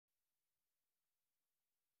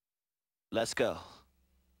Let's go.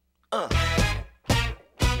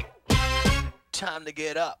 Time to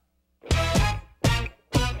get up.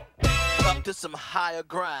 Up to some higher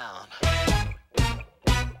ground.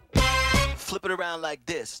 Flip it around like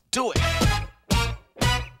this. Do it.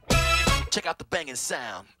 Check out the banging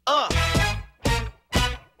sound. I'm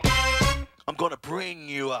gonna bring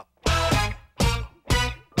you up.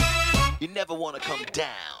 You never wanna come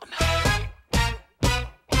down.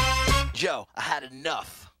 Yo, I had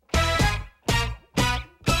enough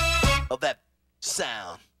of that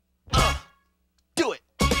sound. Do it.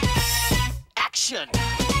 Action.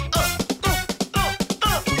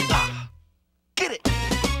 Get it.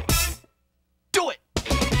 Do it.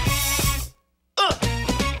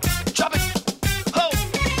 Drop it. Ho.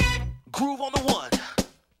 Groove on the one.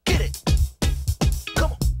 Get it.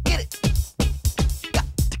 Come on, get it. Got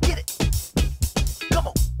to get it. Come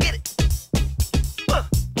on, get it.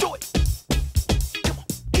 Do it. Come on,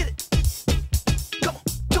 get it. Come on,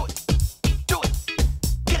 do it. Do it.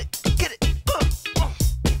 Get it. Get it.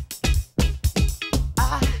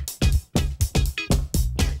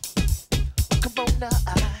 Come on now.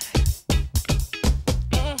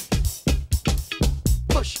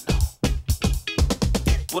 Push now.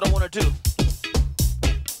 What I wanna do?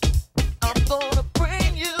 I'm gonna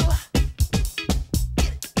bring you.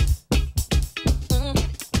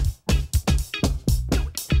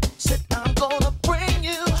 Said I'm gonna bring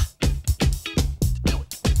you.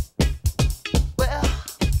 Well,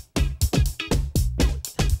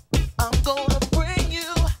 I'm gonna bring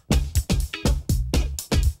you.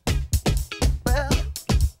 Well,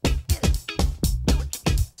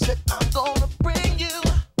 said I'm gonna bring you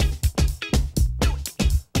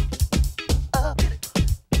up.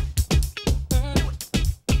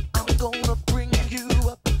 I'm gonna bring you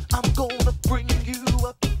up. I'm gonna bring you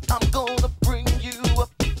up. I'm gonna bring you up.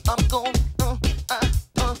 I'm gonna.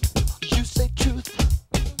 You say truth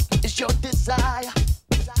is your desire.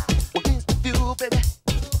 Well, here's the fuel, baby,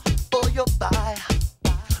 for your fire.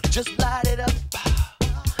 Just light it up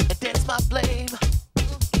and dance my flame.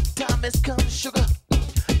 Time has come, sugar,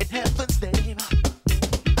 in heaven's name.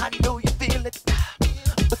 I know you feel it,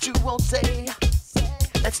 but you won't say.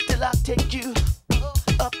 And still I'll take you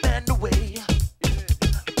up and away.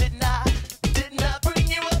 Didn't I bring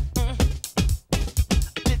you up?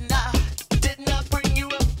 Didn't I bring you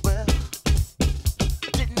up? Well,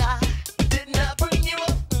 didn't I bring you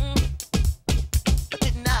up?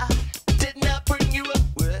 Didn't I bring you up?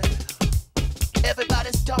 Well,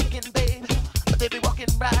 everybody's talking, babe. They be walking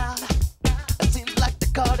round. It seems like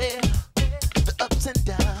they're caught in the ups and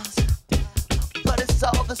downs. But it's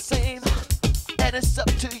all the same, and it's up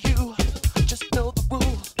to you. Just know the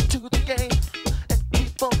rules to the game and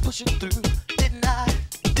keep on pushing through. Didn't I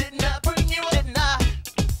bring you up? Didn't I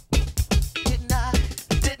bring you up?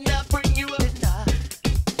 Didn't I bring you up?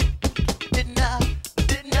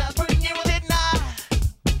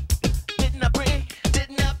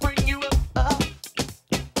 Didn't I bring you up?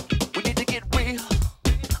 We need to get real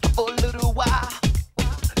for a little while.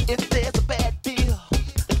 If there's a bad deal,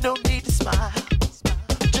 no need to smile.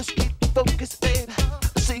 Just keep focused, baby.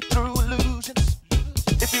 See through illusions.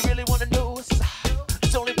 If you really wanna know us,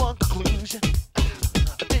 there's only one conclusion.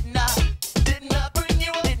 Didn't I bring you up? Didn't I bring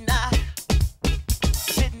you up?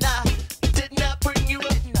 Didn't I bring you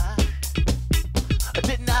up?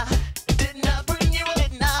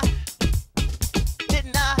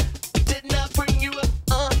 Didn't I bring you up?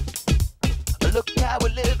 Look how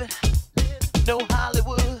we're living. No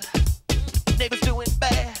Hollywood. Neighbors doing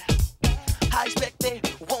bad. I expect they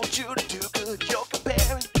want you to do good. You're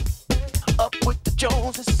comparing up with the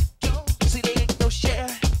Joneses. See, they ain't no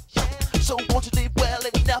sharing. So won't you leave well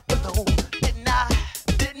enough alone? Didn't I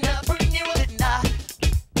bring you up? Didn't I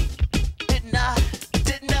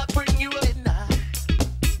bring you up?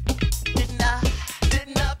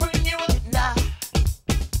 Didn't I bring you up?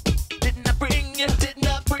 Didn't I bring you? Didn't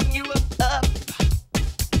I bring you up?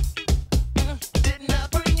 Didn't I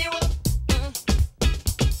bring you up?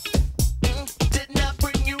 Didn't I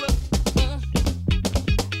bring you up?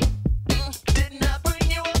 Didn't I bring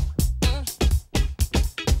you up?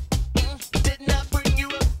 Didn't I bring you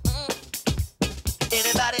up?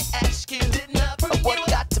 Anybody ask you what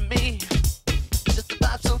got to me? Just the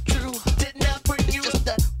vibe so true. Didn't I bring you up? Just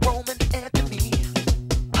that Romanthony.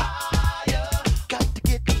 Higher. Got to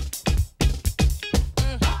get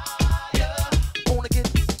higher. Wanna get.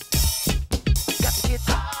 Got to get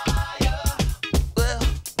higher. Well,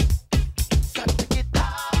 got to get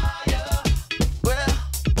higher. Well,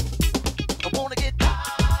 I wanna get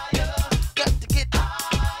higher. Got to get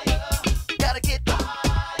higher. Gotta get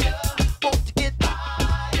higher. Want to get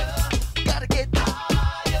higher.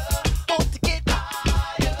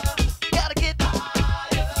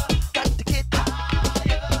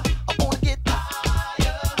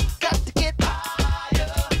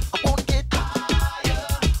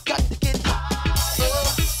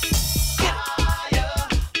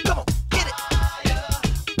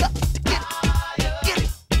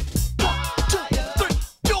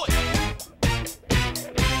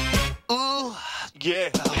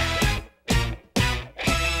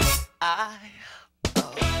 I.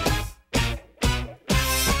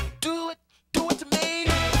 Do it to me.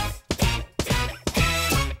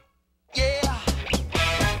 Yeah.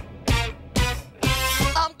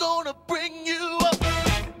 I'm gonna bring you up.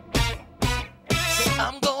 Say,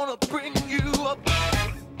 I'm gonna bring you up.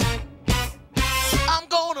 I'm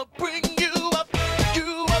gonna bring you up.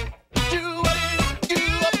 You up, you up, you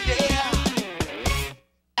up, yeah.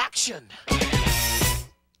 Action.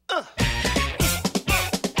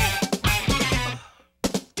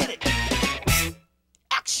 Get it.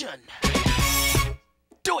 Action.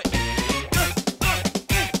 Do it.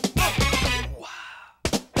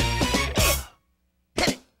 Hit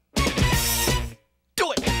it.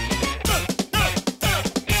 Do it.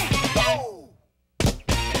 Oh.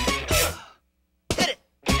 Hit it.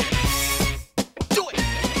 Do it.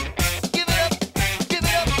 Give it up. Give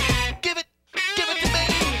it up. Give it. Give it to me.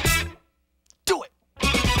 Do it.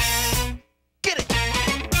 Get it.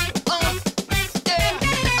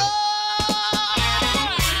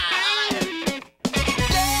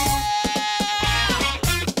 Yeah.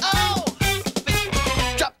 Oh.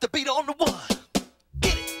 Drop the beat on the one.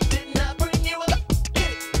 Get it. Didn't I bring you up?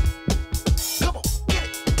 Get it. Come on. Get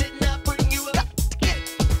it. Didn't I bring you up? Get it.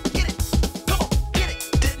 Get it. Come on. Get it.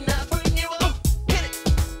 Didn't I bring you up? Get it.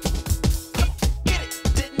 Come on. Get it.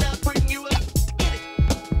 Didn't I bring you up? Get it.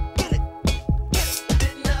 Get it. Get it.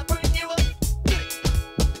 Didn't I bring you up? Get it.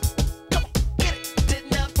 Come on. Get it.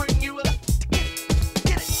 Didn't I bring you up? Get it.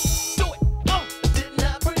 Get it. Do it. Didn't I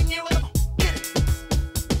bring you up? Get it.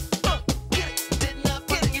 Get it. Didn't I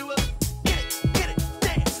bring you up? Get it. Get it.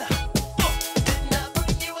 Dance. Didn't I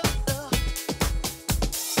bring you up?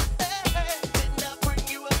 Hey, didn't I bring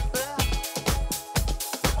you up?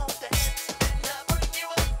 Come on, dance. Didn't I bring you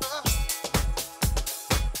up?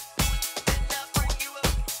 Didn't I bring you up?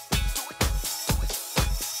 Do it. Do it.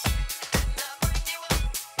 Didn't I bring you up?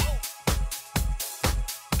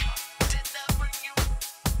 Didn't I bring you up?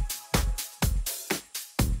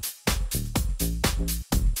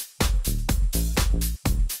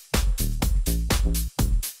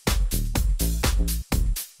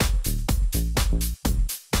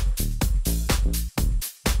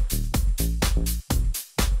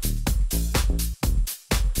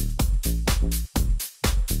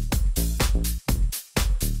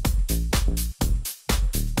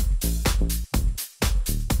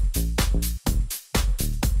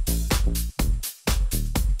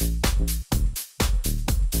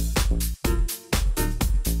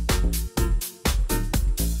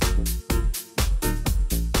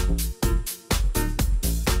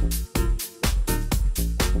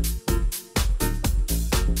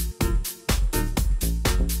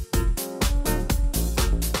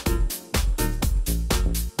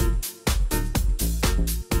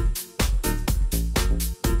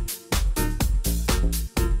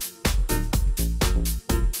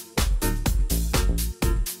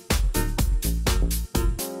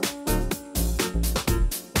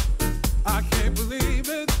 I can't believe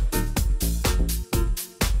it.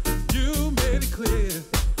 You made it clear.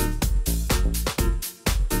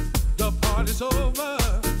 The party's over.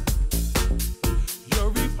 Your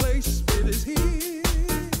replacement is here.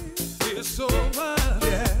 It's over.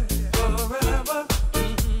 Yeah. Forever.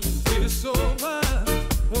 It's over.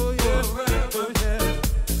 Oh yeah. Forever. Yeah.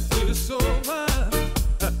 It's over.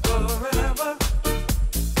 Forever.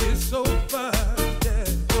 It's over. Yeah.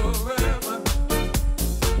 Forever.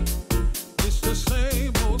 It's the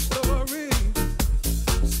same old story.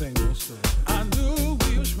 Same old story. I knew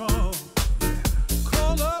we was wrong.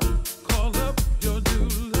 Call up your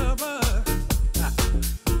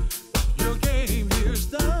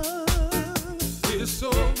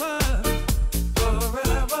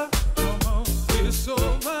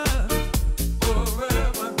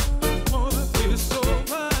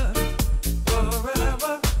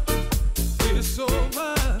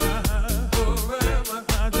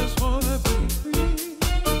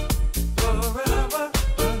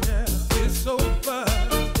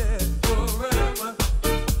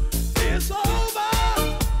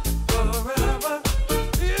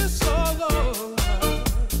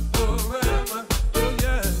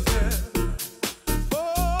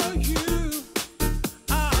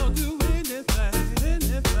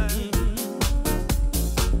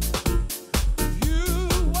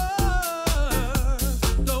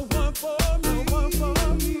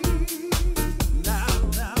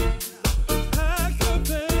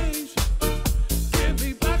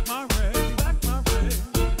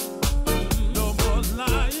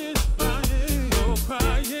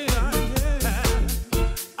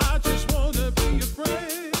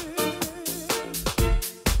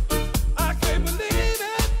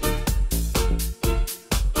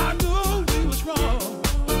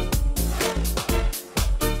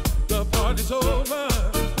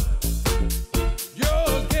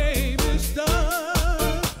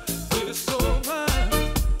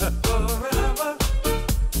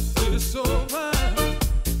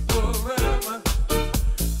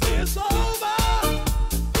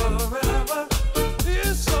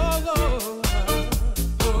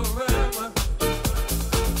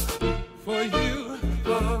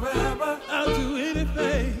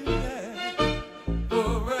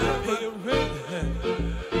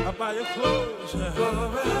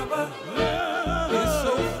Forever. Yeah. It's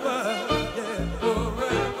over. Yeah.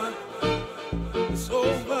 Forever. It's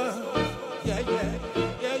over. Yeah, yeah,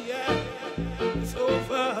 yeah, yeah. It's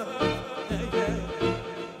over. Yeah, yeah.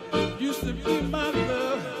 You used to be my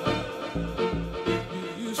love.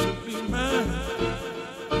 You used to be mine.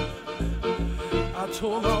 I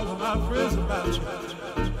told all of my friends about you.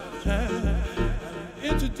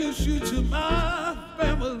 Introduce you to my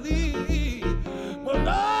family. Well,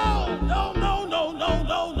 no.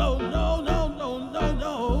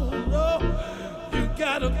 You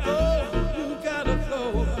gotta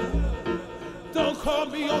go. Don't call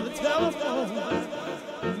me on the telephone.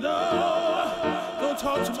 No, don't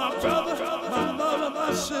talk to my brother, my mother,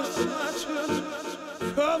 my sister, my children.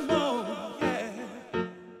 Come on, yeah.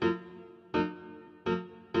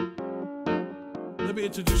 Let me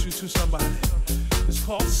introduce you to somebody. It's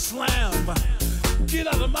called Slam. Get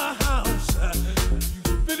out of my house.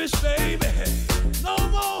 You finished, baby. No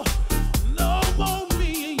more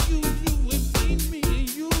me and you and me and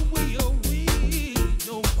you, we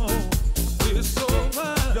no more. It's over.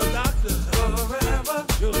 Your doctor, forever.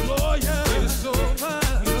 Your lawyer, it's over.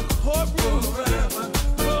 Your courtroom, forever.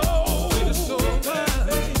 Oh, it's over.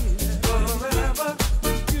 Forever.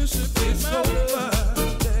 You should be over.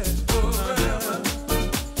 Forever.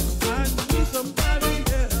 I need somebody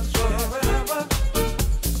else. Forever.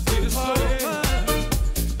 It's over.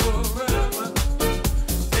 Forever.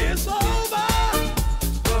 It's over.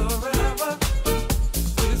 Forever.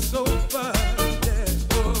 It's over. Yeah.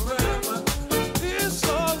 Forever. It's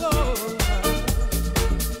all over.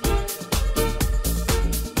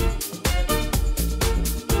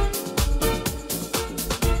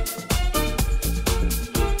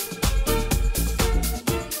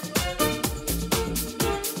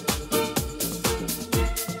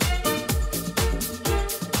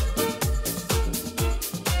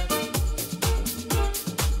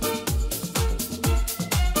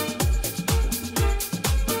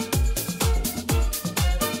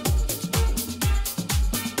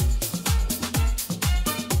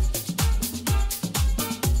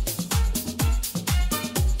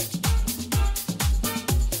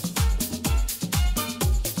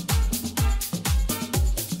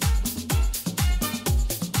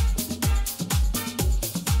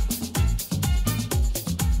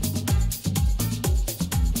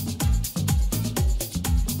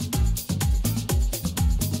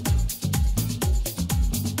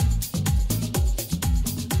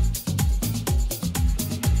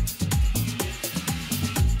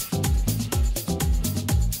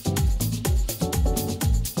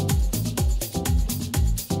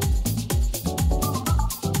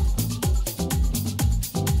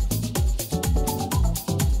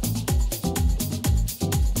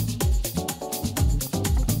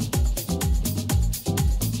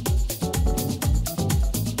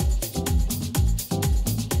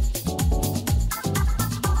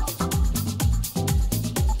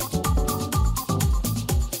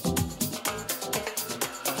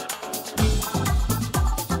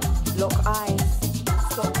 Lock eyes,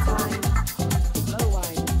 stop time, slow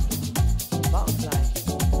wine, butterfly.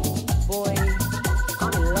 Boy,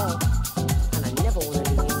 I'm in love, and I never wanna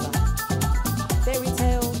leave your side. Fairy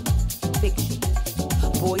tale, fiction.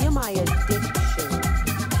 Boy, you're my addiction.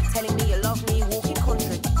 Telling me you love me, walking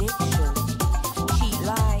contradiction. Cheat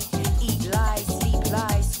lie, eat lies, sleep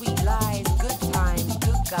lies, sweet lies, good times,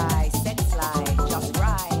 good guys, sex lie, just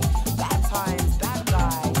right. Bad times, bad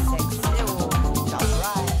guys, sex still, just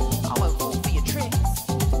right. I won't fall for your tricks.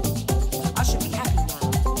 I should be happy now.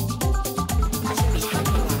 I should be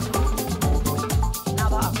happy now. Now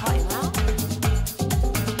that I've cut him out,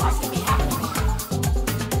 I should be happy now.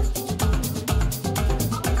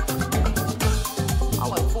 I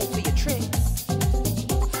won't fall for your tricks.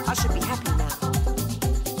 I should be happy now.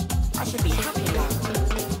 I should be happy now.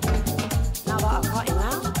 Now that I've cut him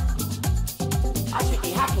out, I should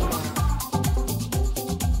be happy now.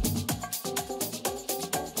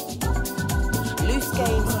 Loose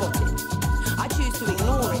game spotted. I choose to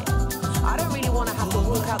ignore it. I don't really want to have to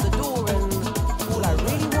walk out the door and all I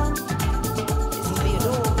really want is to be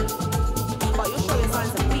adored. But you're showing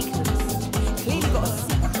signs of weakness. Clearly got a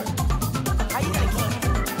secret. How you gonna keep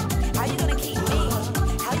it? How you gonna keep me?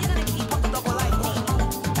 How you gonna keep up a double like me?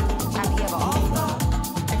 Happy ever after?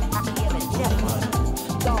 Happy ever never?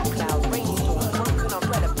 Dark cloud, rainstorm, broken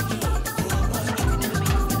umbrella, peers. You can never be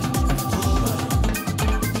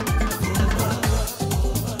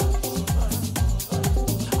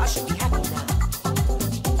I should be happy now.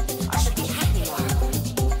 I should be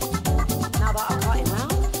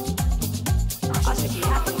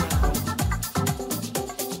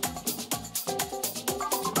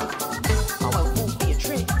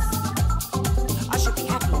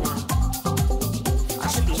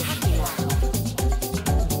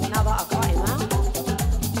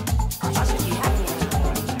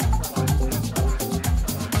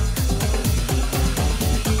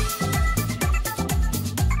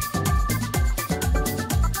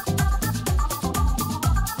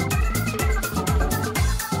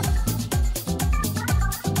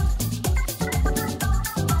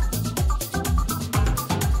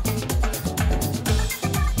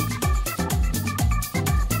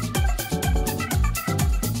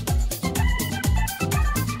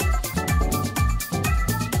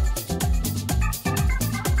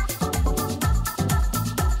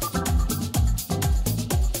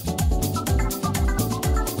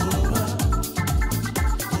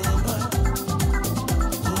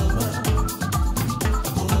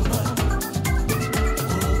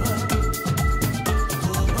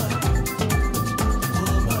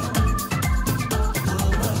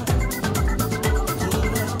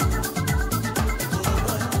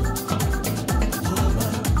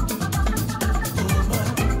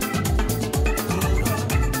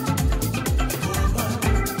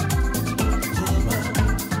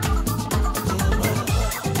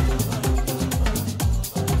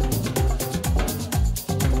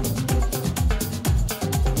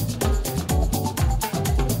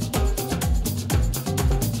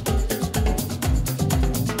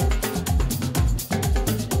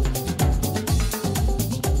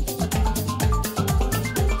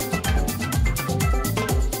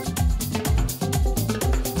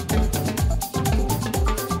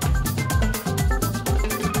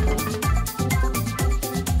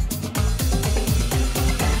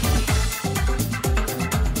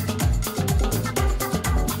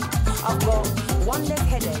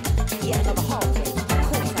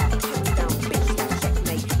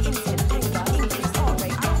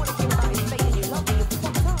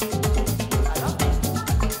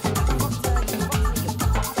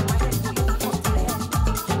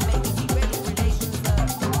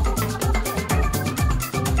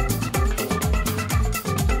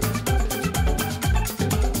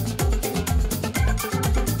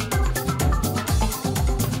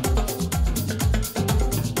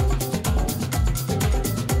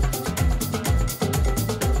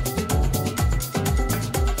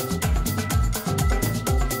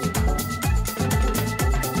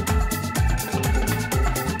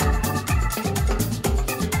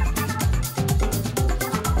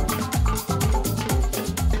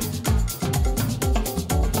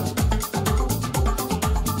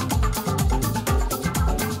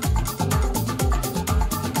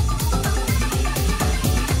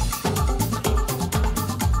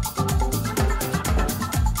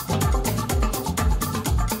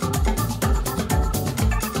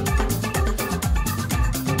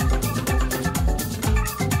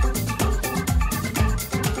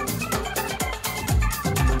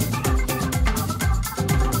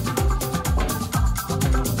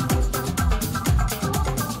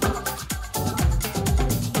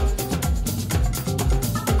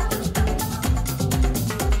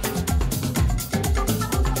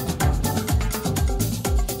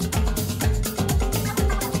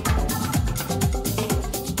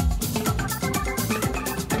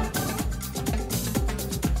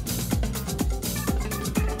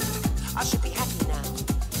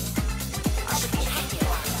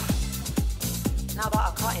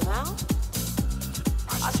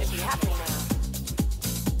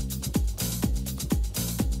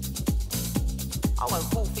I won't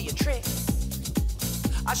fall for your tricks.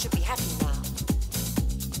 I should be happy now.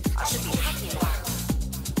 I should be happy now.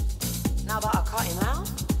 Now that I cut him out,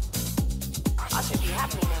 I should be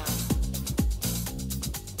happy now.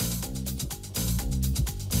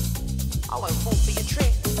 I won't fall for your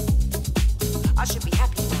tricks. I should be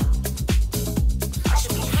happy now. I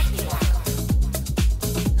should be happy now.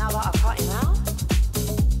 Now that I cut him out,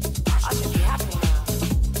 I should be happy now.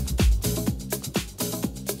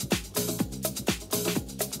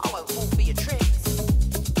 I won't fall for your tricks.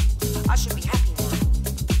 I should be happy now.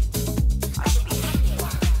 I should be happy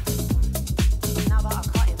now. Now that I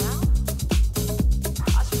cut him out,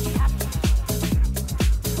 I should be happy now.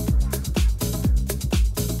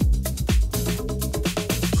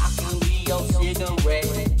 I can be your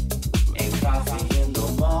cigarette and coffee in the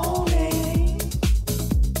morning.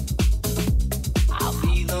 I'll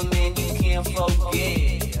be the man you can't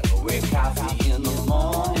forget with coffee in the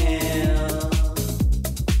morning.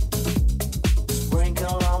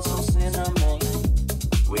 Sprinkle on some cinnamon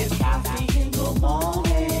with coffee in the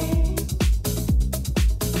morning.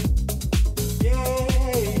 Yeah,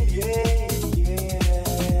 yeah, yeah.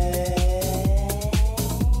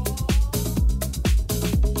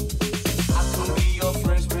 I can be your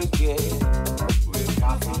French brigade with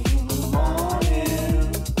coffee in the morning.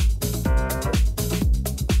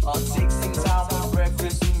 Or take 6 hours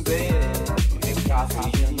breakfast in bed with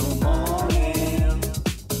coffee in the morning.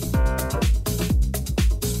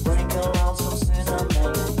 Sprinkle on some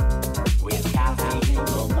cinnamon with coffee in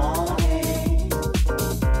the morning.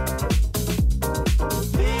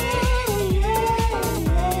 Yeah, yeah,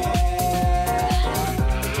 yeah.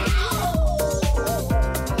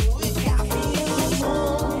 With coffee in the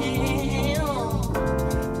morning.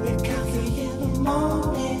 With coffee in the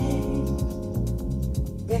morning.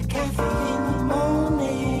 With coffee in the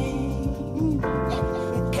morning.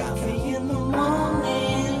 With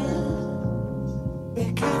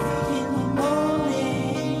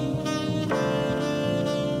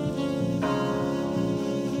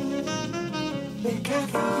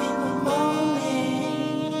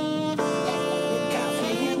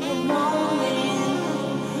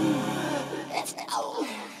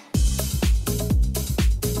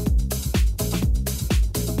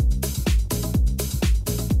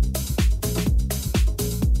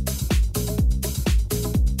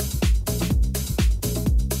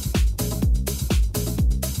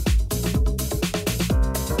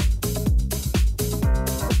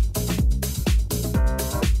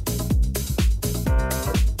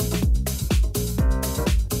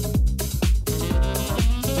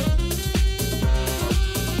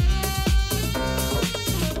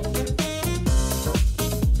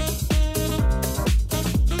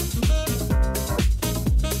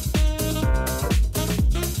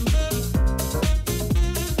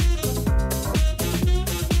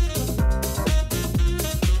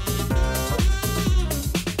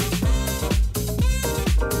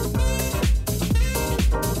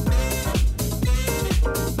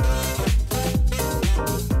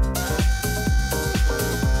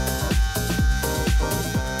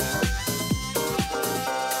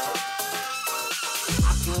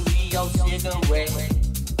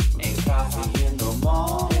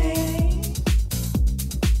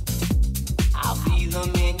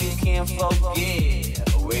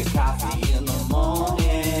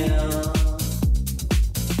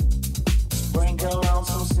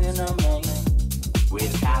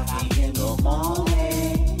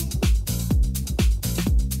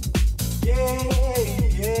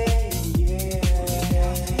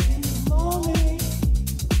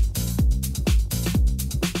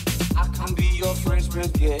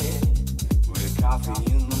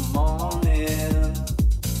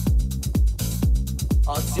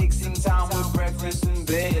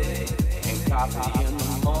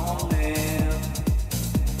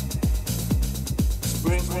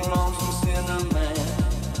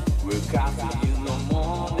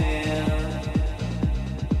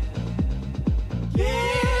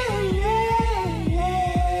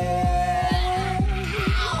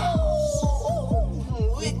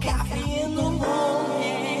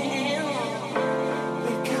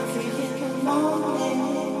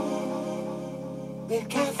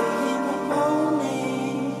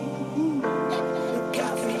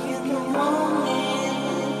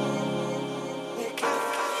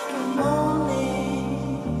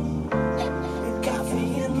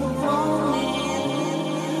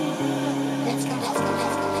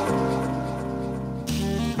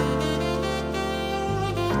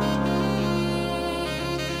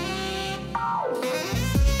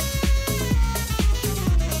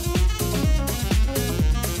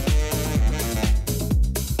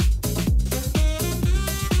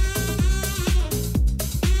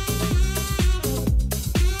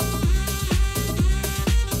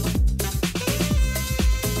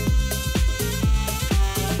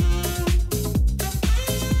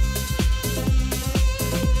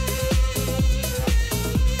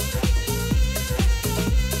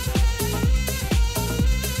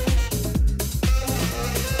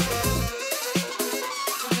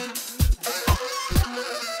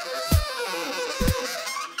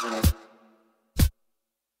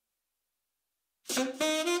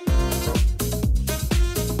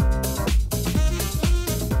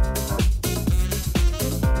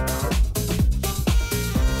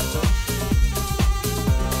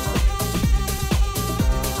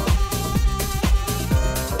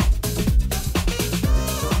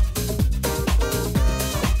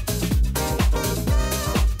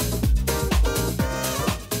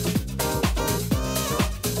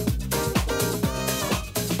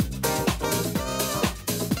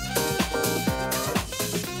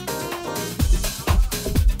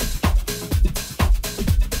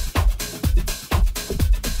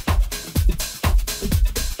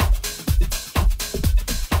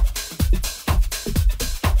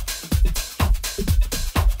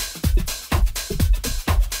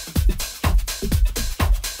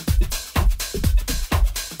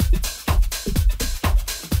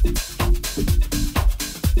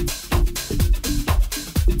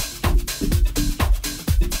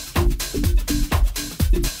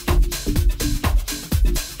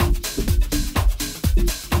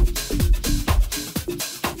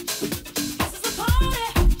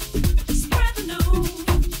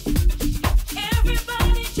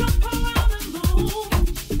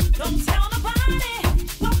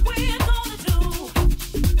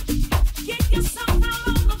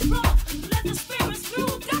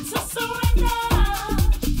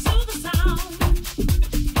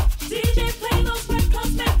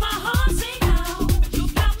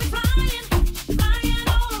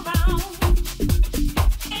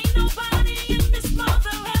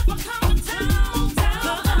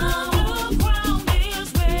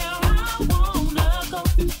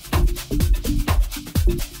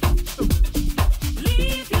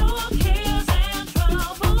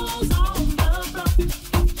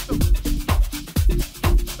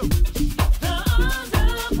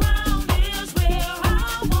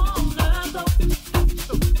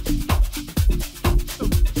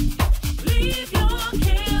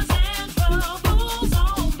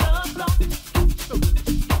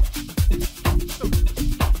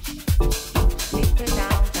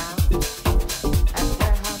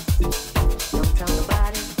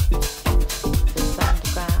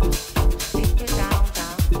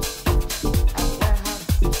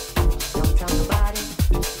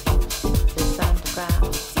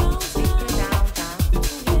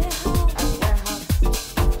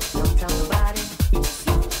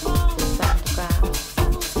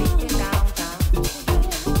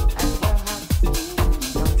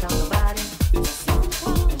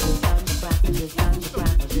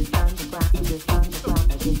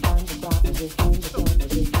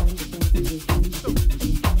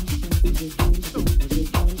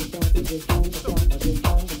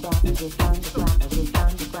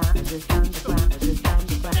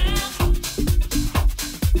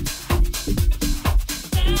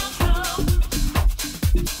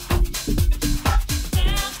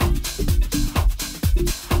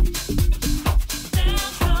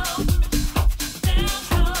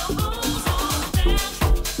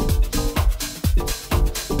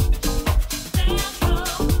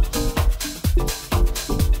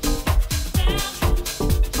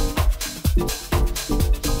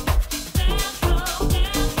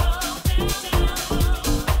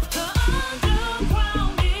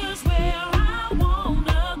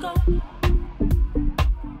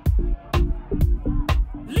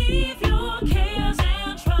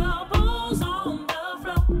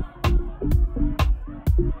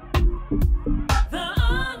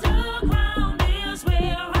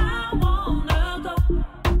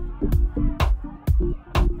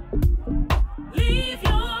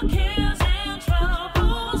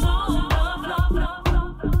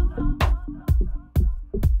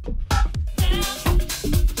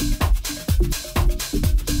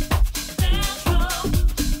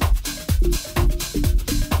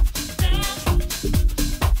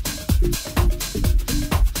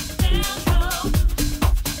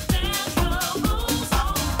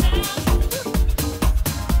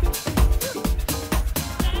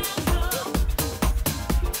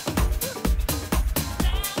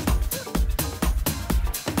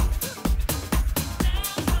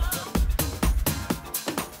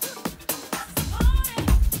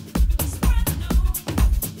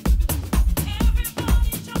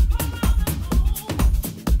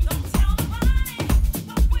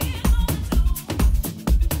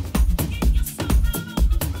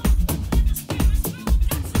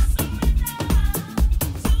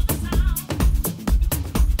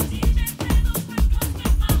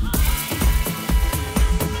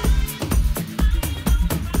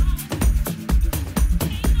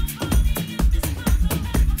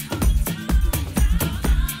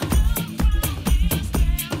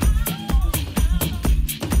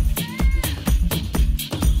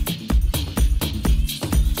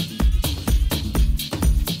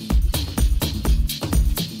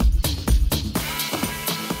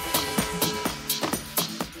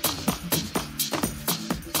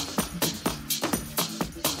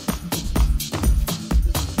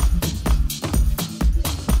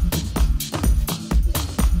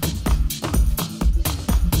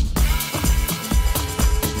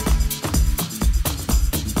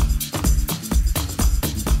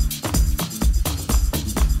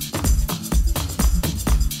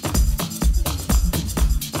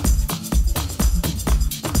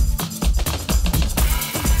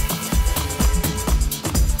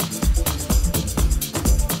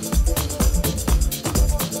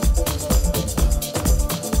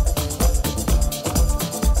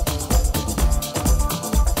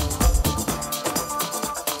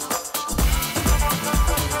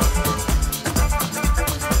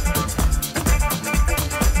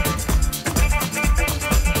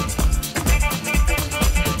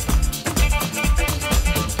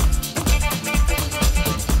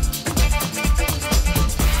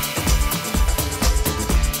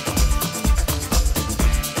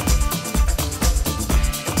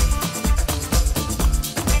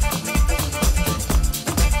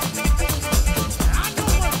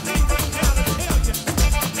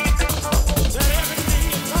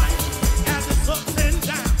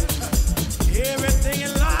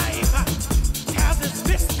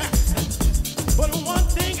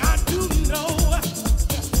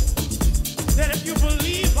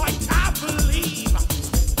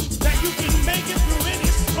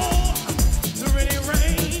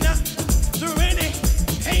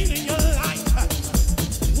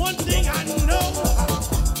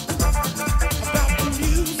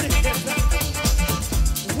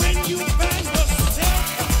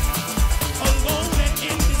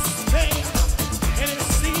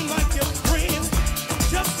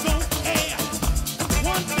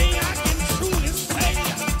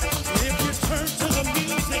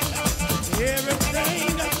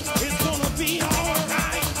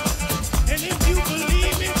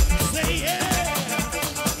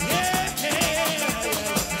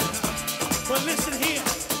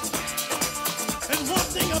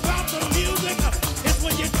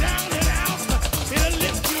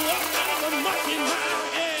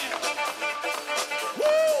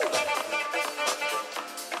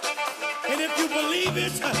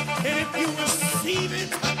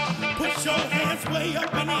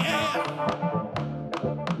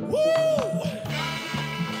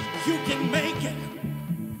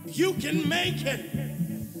You can make it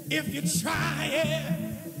if you try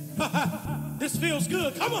it. This feels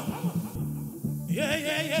good. Come on.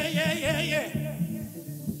 Yeah.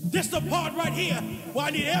 This the part right here where I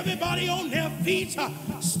need everybody on their feet.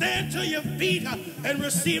 Stand to your feet and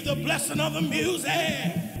receive the blessing of the music.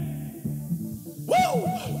 Woo!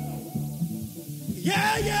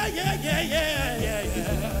 Yeah.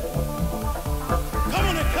 Come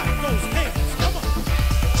on and clap those hands. Come on.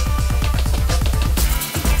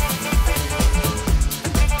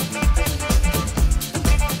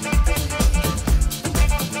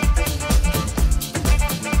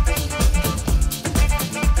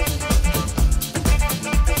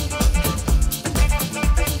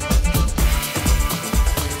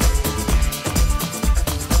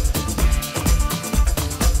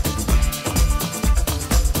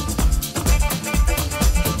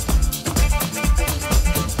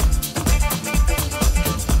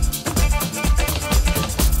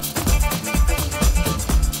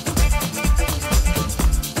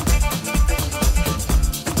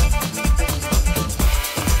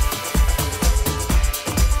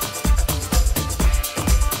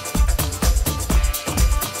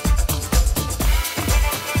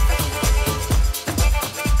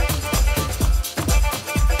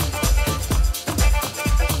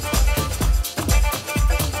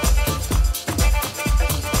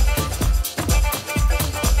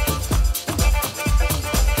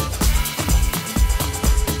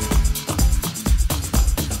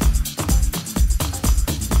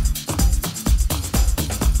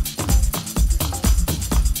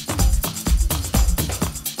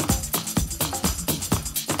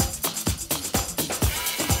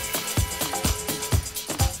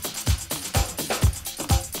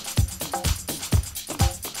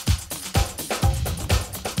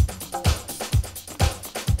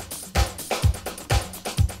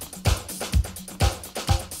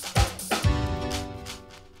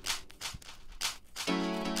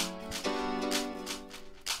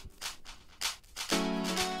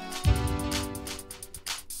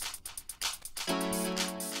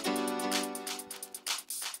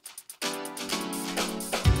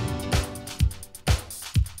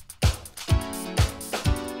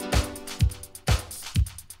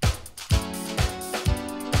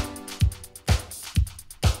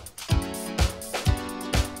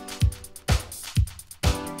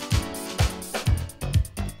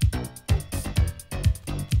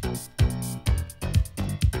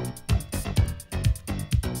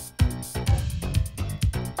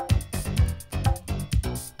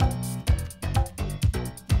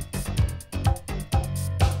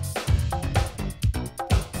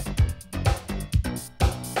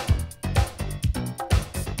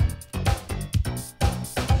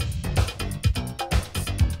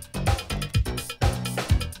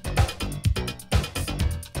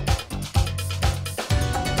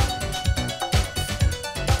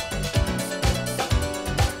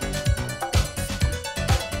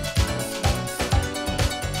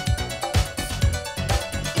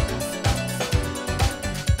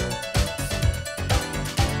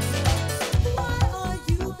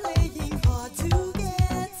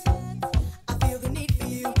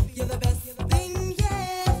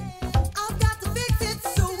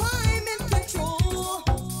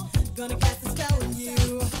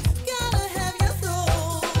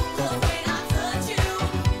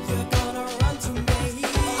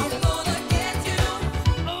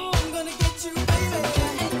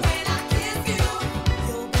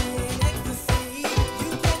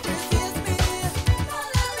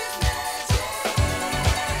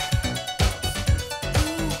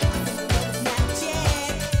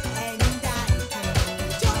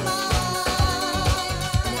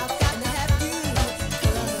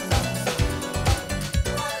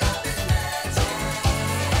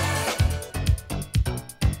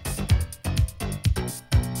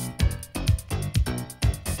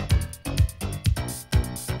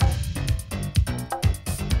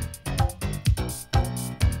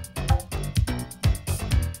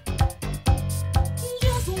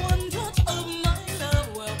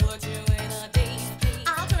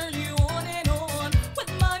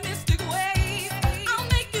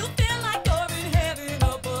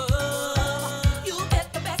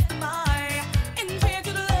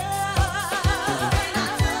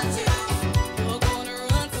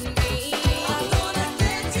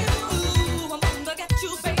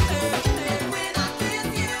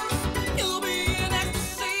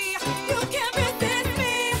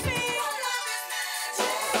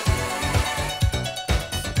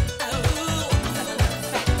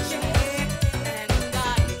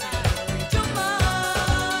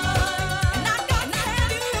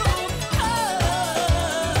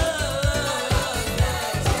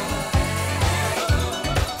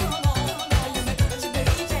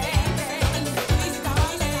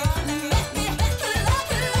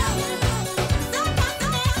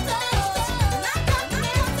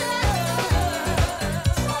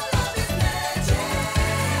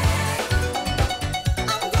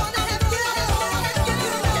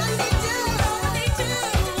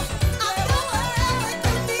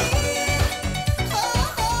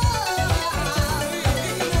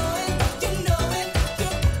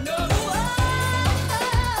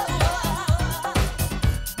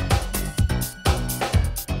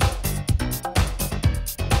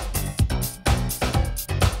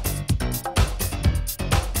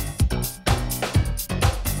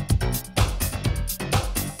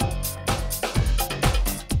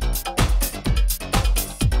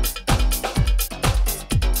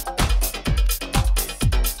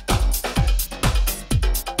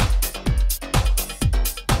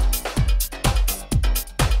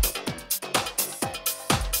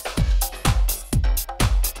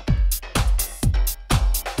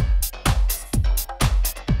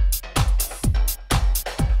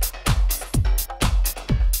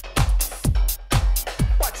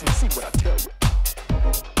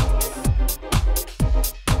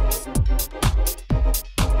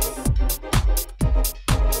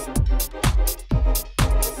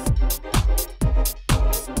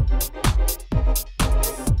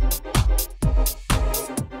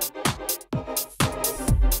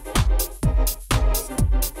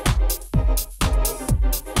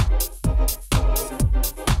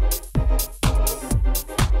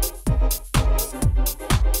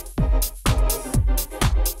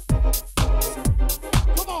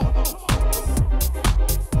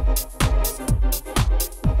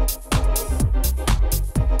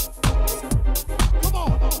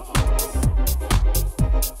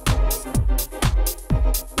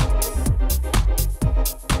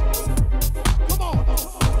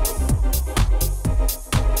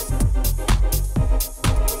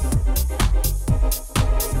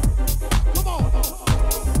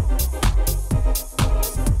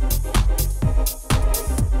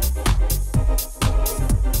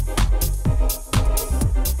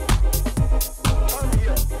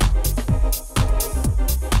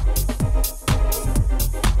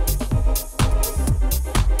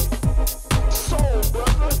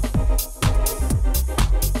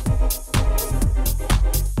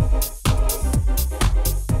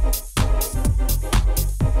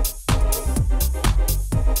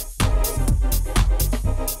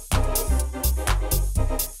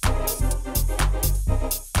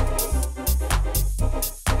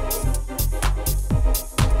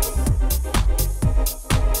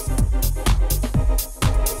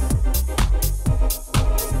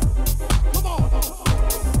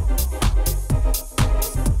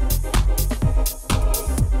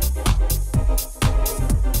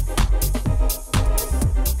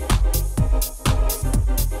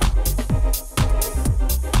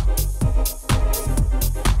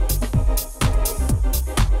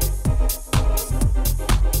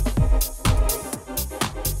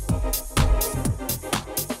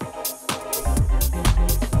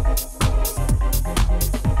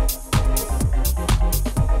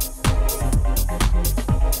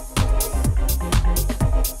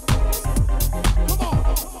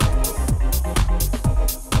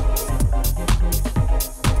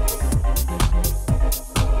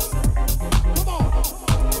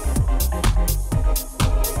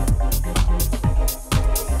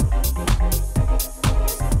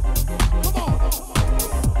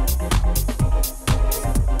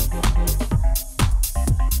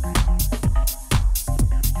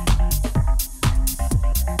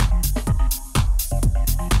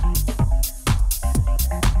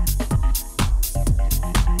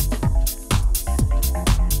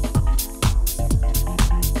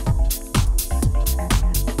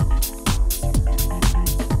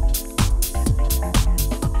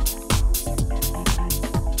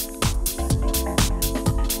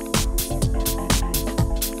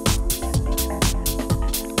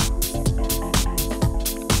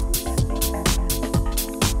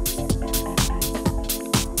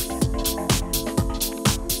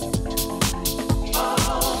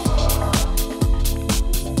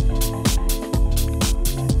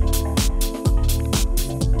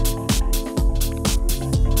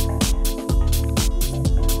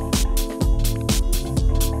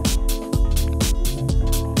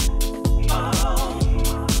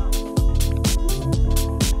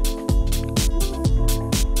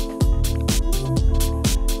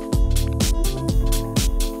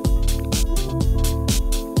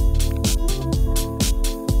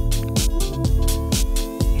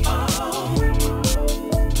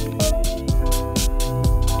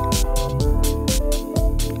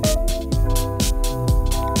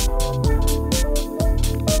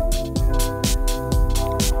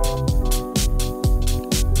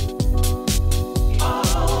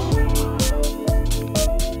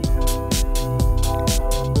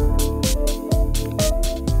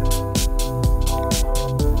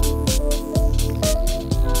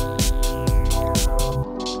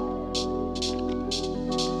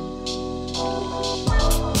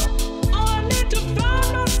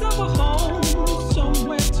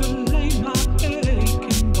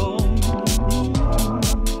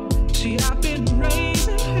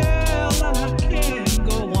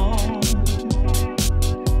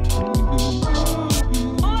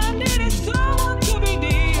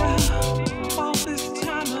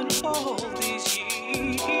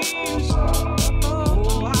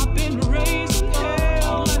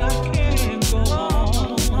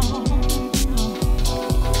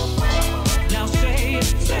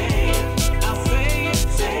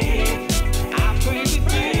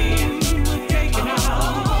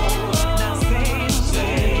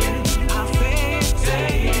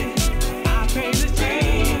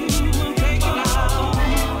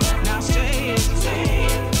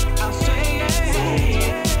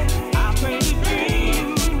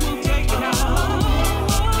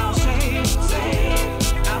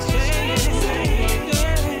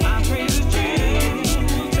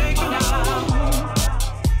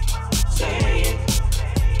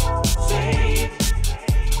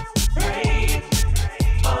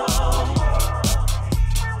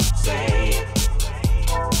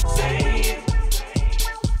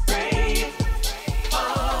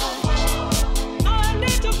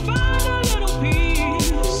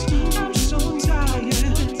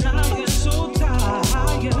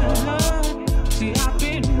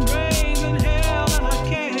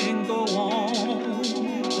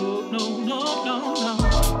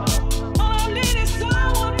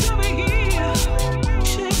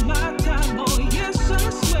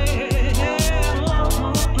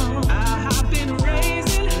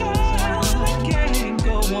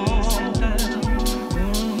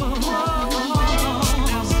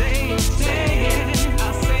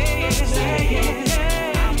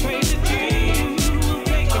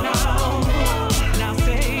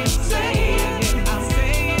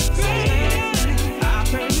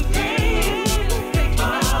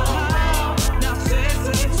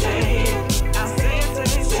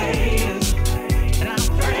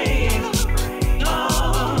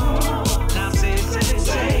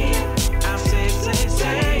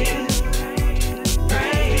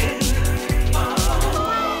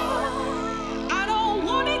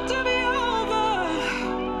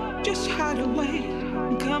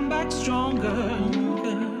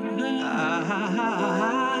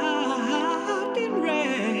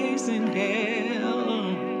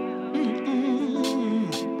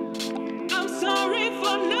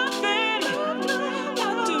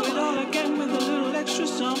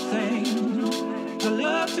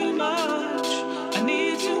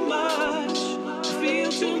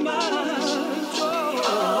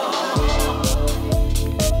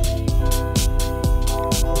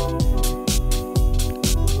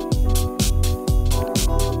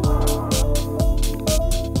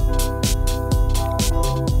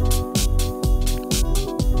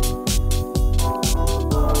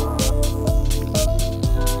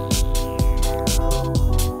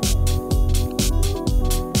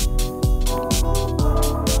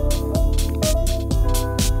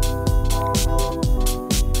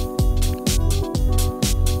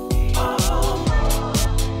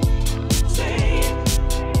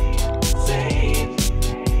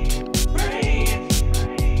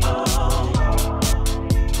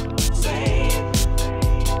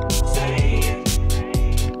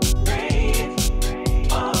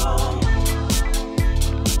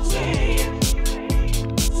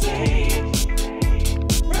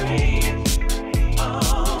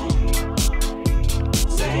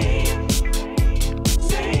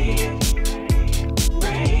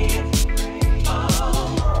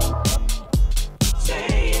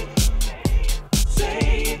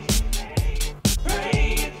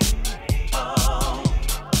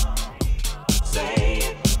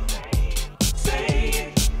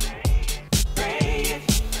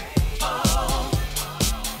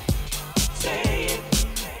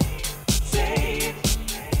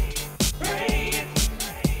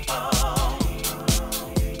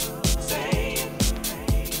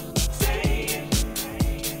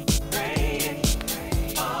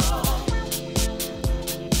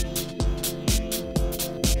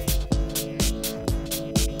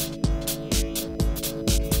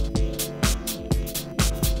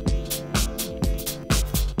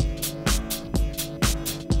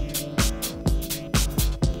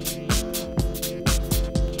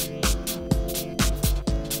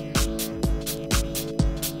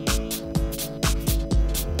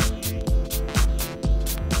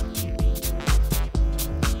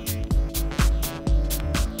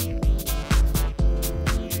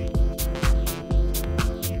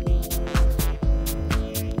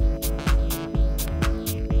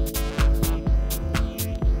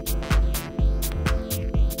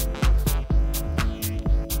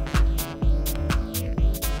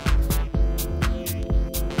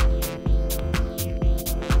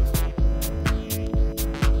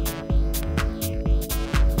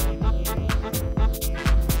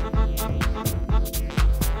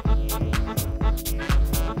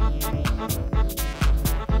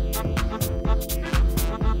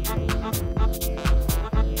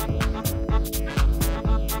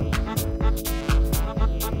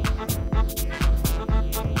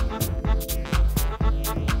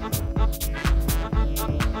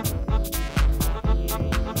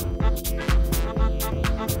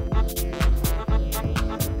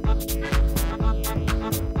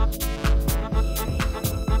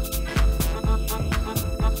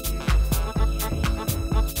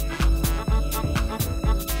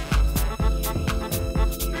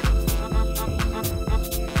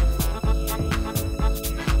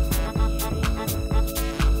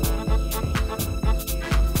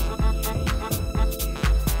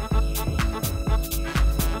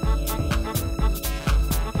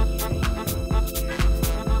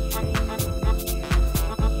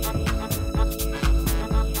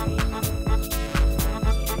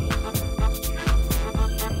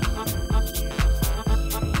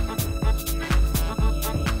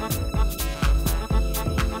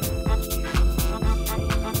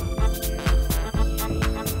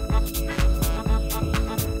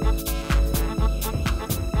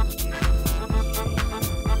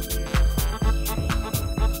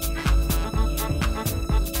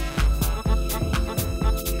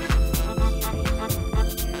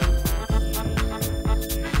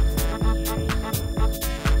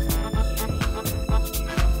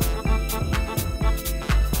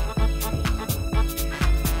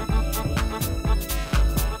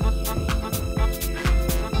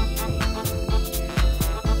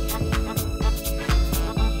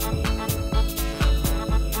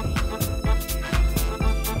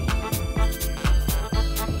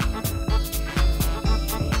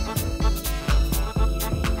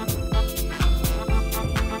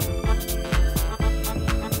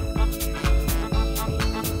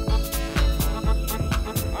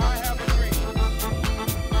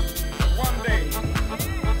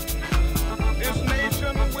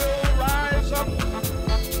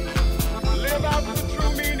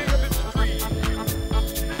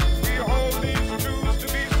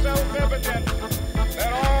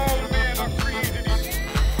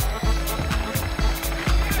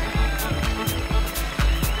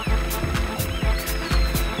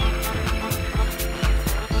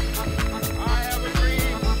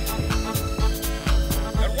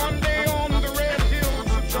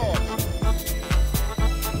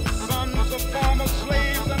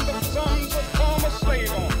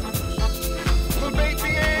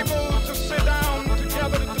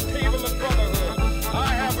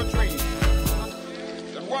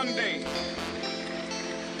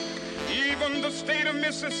 govern the state of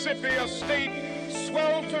Mississippi, a state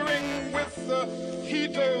sweltering with the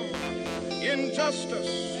heat of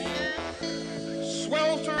injustice,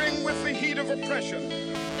 sweltering with the heat of oppression,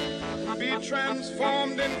 be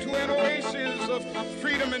transformed into an oasis of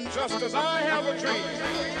freedom and justice. I have a dream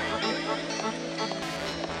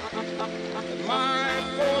that my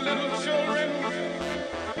 4 little children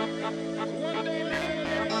will one day live in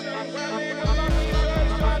a nation where they will not be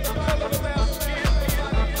judged by the color of their skin.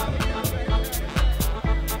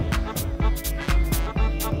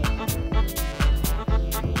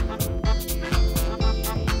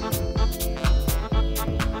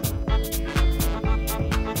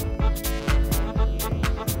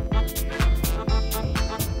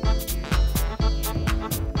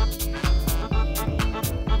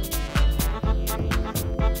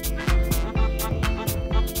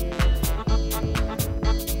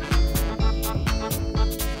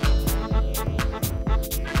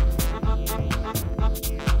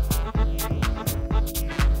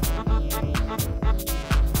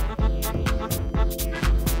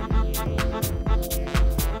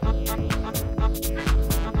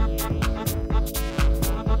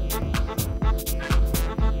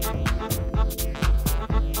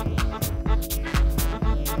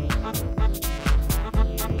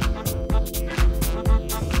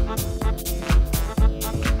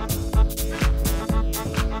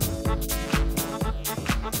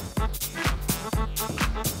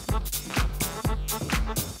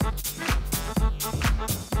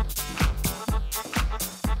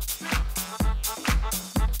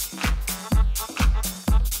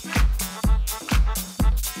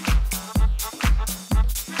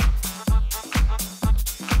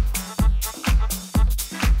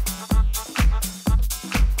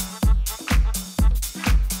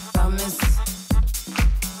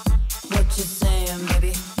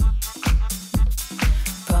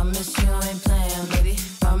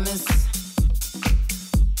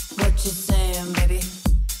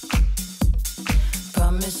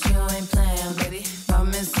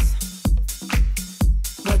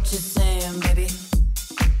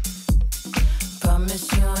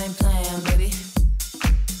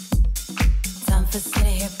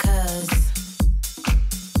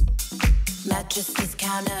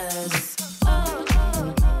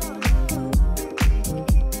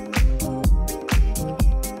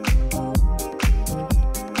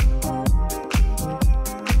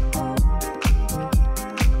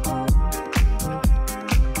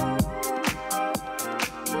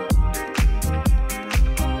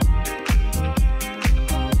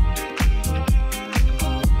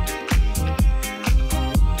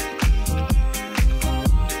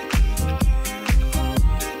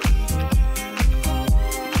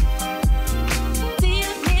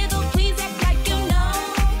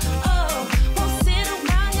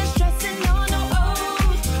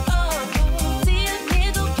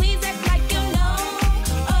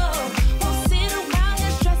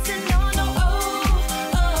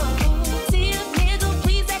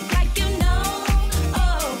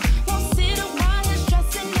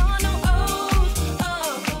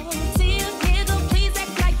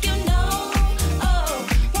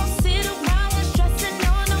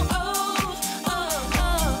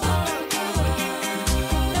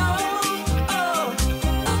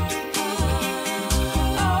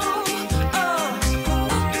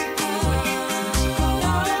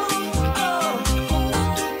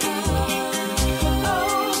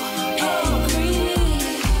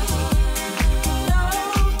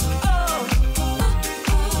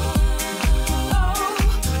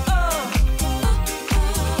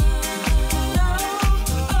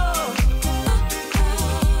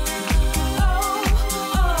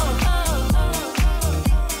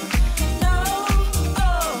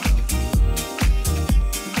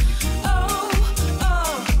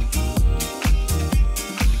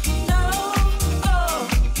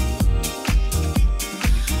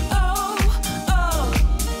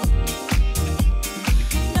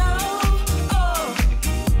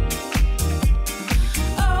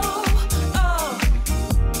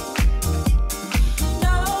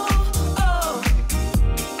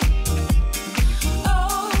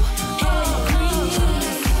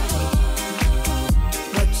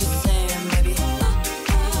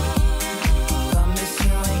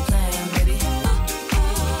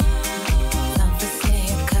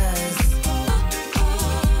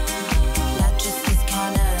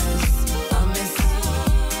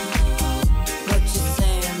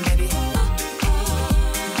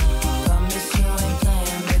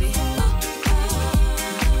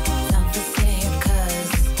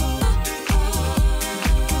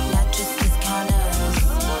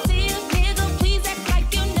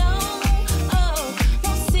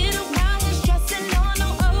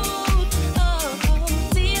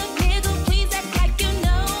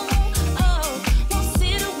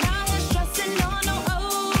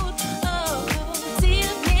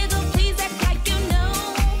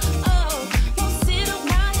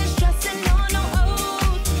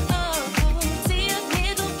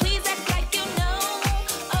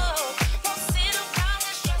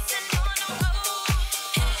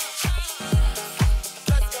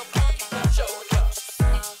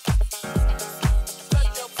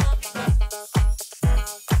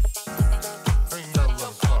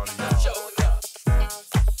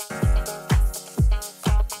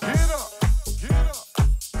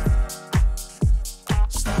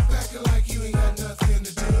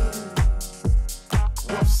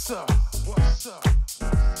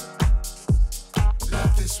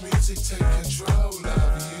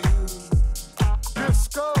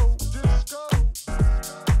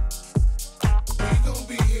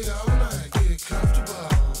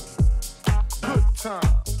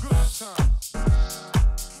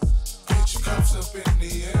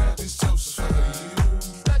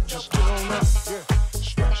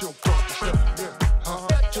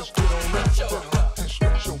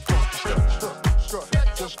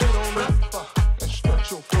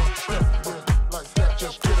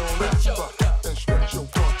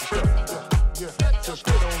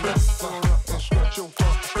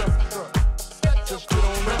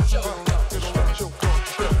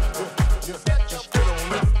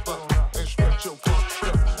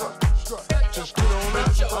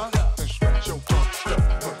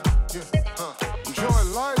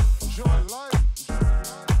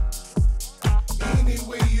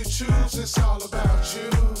 it's all about you.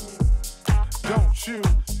 Don't you?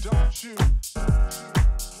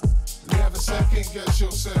 Never second guess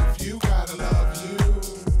yourself, you gotta love you.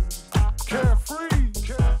 Carefree.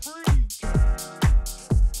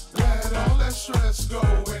 Let all that stress go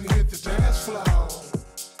and hit the dance floor.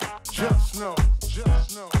 Just know.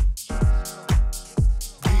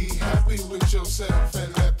 Be happy with yourself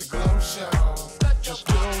and let the glow show. Just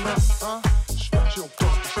get on up, stretch your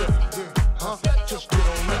funky step, yeah, just get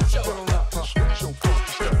on up, stretch your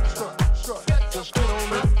funky step, strut, just get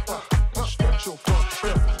on up, stretch your funky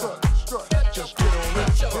step, strut, just get on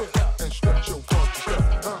up, yeah, and stretch your funky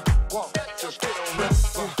step, walk, just get on up,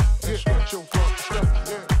 and stretch your funky step,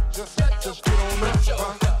 yeah, just get on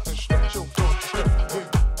up, and stretch your funky step,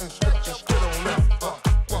 yeah, and stretch, just get on up,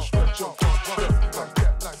 and stretch your funky step,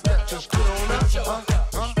 like that, just get on up,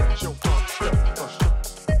 and stretch your funky step,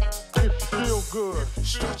 if you feel good,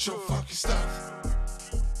 stretch your funky stuff.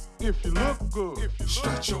 If you look good,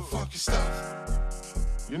 stretch your funky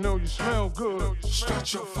stuff. You know you smell good,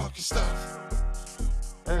 stretch your funky stuff.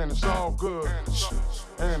 And it's all good,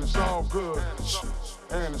 and it's all good,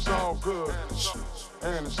 and it's all good,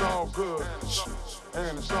 and it's all good,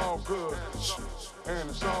 and it's all good, and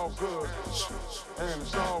it's all good, and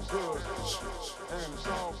it's all good, and it's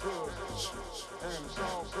all good, and it's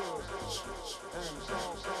all good, and it's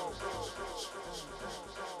all good.